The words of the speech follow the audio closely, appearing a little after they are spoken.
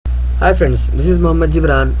Hi friends, this is Mohammad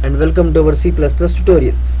Gibran and welcome to our C++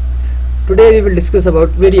 tutorials. Today we will discuss about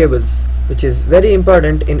variables, which is very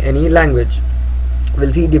important in any language.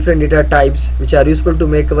 We'll see different data types which are useful to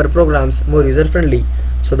make our programs more user friendly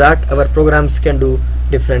so that our programs can do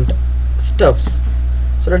different stuffs.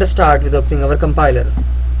 So let us start with opening our compiler.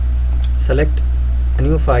 Select a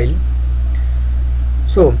new file.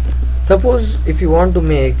 So suppose if you want to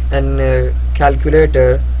make an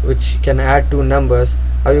calculator which can add two numbers,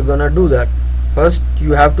 how are you gonna do that? First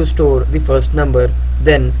you have to store the first number,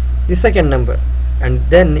 then the second number, and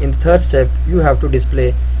then in the third step you have to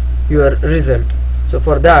display your result. So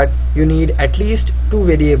for that you need at least two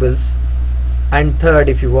variables and third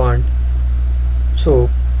if you want. So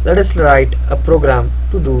let us write a program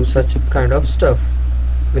to do such kind of stuff.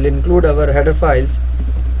 We'll include our header files.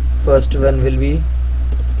 First one will be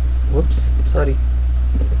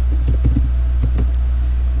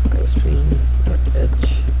string.h,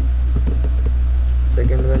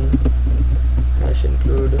 second one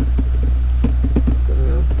 #include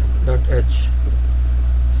 .h,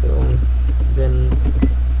 so then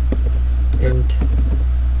int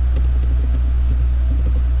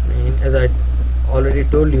main. As I already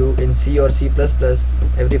told you, in C or C++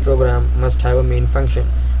 every program must have a main function,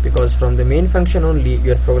 because from the main function only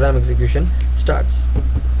your program execution starts.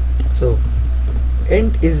 So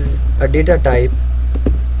int is a data type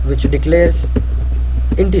which declares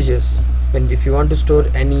integers. And if you want to store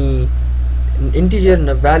any integer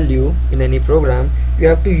value in any program, you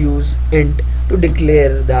have to use int to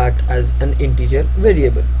declare that as an integer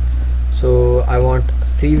variable. So I want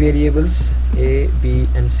three variables, a, b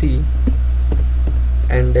and c,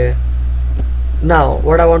 and now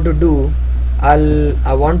what I want to do,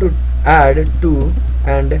 I want to add 2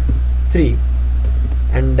 and 3,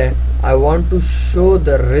 and I want to show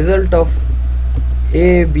the result of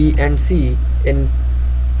a, b and c in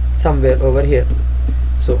somewhere over here.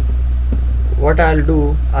 So what I'll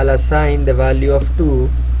do, I'll assign the value of 2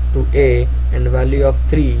 to a and value of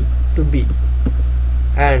 3 to b,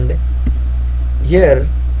 and here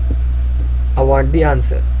I want the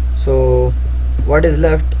answer. So what is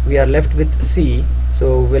left? We are left with c,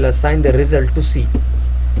 so we'll assign the result to c.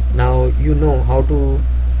 Now you know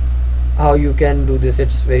how you can do this.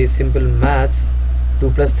 It's very simple maths,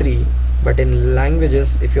 2 plus 3, but in languages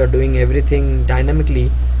if you are doing everything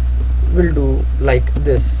dynamically, we'll do like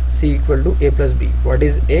this: c equal to a plus b. What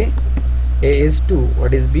is a? A is 2.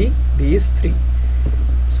 What is b? B is 3.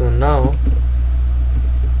 So now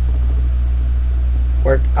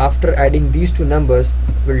after adding these two numbers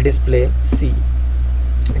will display c.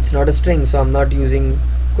 It's not a string, so I'm not using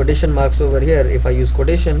quotation marks over here. If I use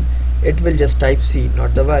quotation, it will just type c,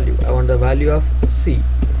 not the value. I want the value of c.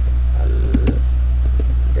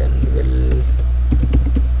 Then we'll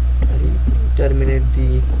terminate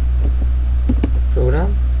the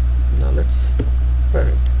program. Now let's run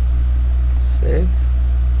it. Save,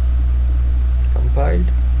 compiled,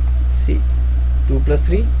 c. 2 plus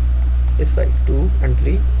 3 is 5. 2 and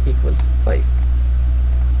 3 equals 5.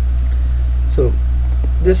 So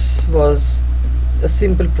this was a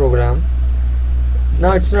simple program.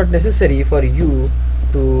 Now it's not necessary for you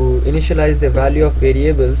to initialize the value of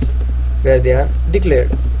variables where they are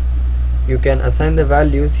declared. You can assign the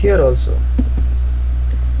values here also,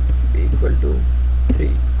 b equal to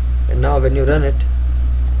 3, and now when you run it,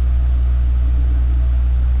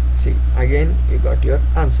 see, again you got your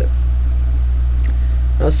answer.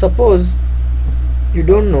 Now suppose you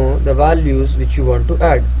don't know the values which you want to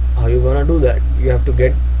add. How you gonna do that? You have to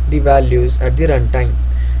get the values at the runtime.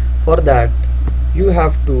 For that you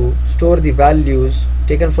have to store the values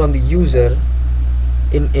taken from the user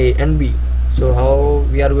in a and b. So how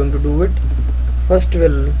we are going to do it? First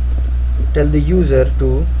we'll tell the user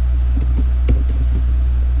to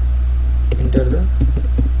enter the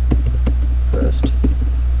first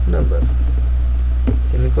number,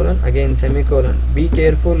 semicolon, again semicolon. Be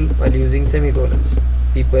careful while using semicolons.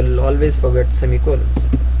 People always forget semicolons.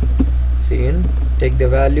 Cin, take the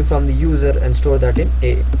value from the user and store that in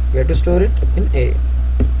a. We have to store it in a.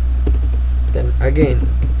 Then again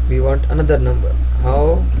we want another number.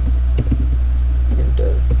 How?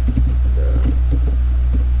 Enter the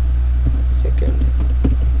second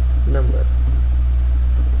number,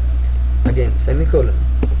 again semicolon.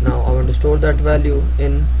 Now I want to store that value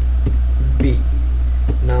in b.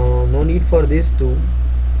 Now no need for these two,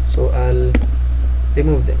 so I'll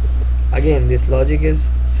remove them. Again this logic is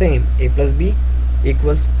same. A plus b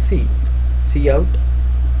equals c. C out,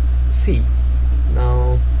 c.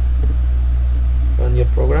 Now run your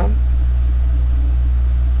program.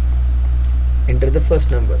 enter the first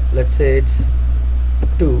number. Let's say it's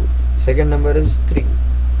 2, second number is 3.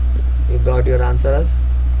 got your answer as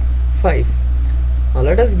 5. Now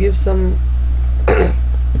let us give some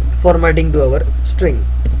formatting to our string,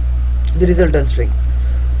 the resultant string.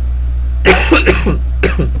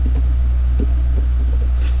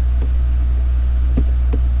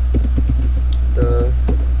 The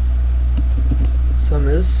sum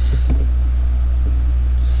is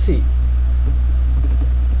C.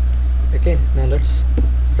 Okay, now let's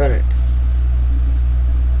run it.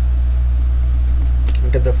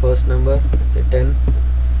 Enter the first number, say 10,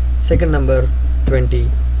 second number 20,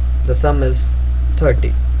 the sum is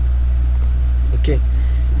 30. Okay,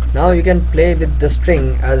 now you can play with the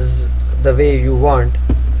string as the way you want,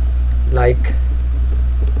 like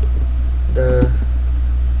the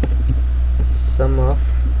sum of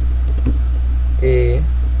A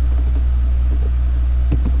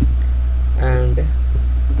and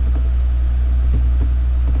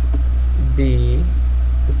B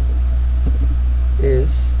is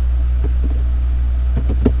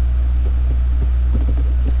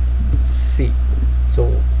C. So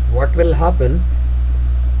what will happen,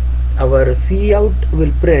 our Cout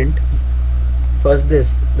will print first this,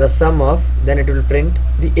 the sum of, then it will print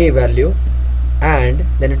the A value, and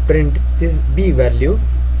then it print this B value,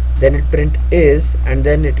 then it print is, and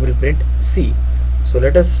then it will print C. So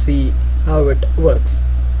let us see how it works.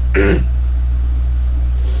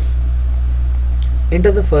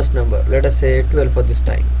 Enter the first number, let us say 12 for this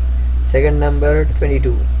time. Second number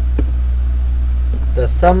 22. The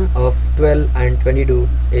sum of 12 and 22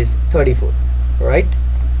 is 34, right?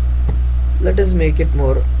 Let us make it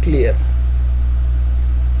more clear.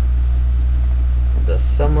 The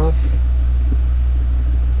sum of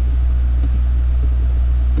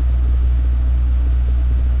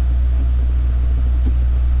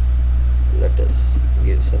let us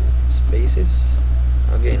give some spaces.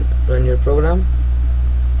 Again, run your program.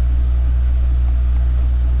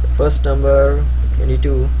 The first number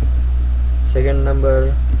 22, second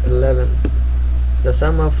number 11. The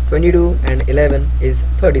sum of 22 and 11 is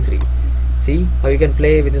 33. See how you can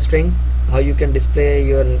play with the string, how you can display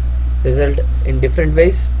your result in different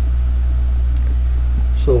ways.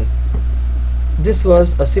 So this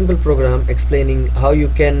was a simple program explaining how you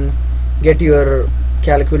can get your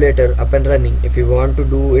calculator up and running. If you want to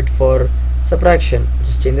do it for subtraction,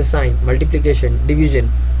 just change the sign, multiplication,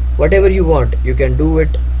 division, whatever you want, you can do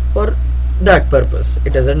it for that purpose.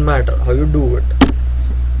 It doesn't matter how you do it.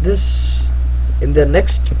 This, in the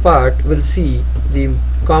next part, we'll see the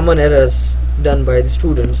common errors done by the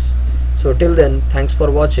students. So till then, thanks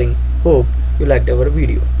for watching. Hope you liked our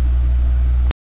video.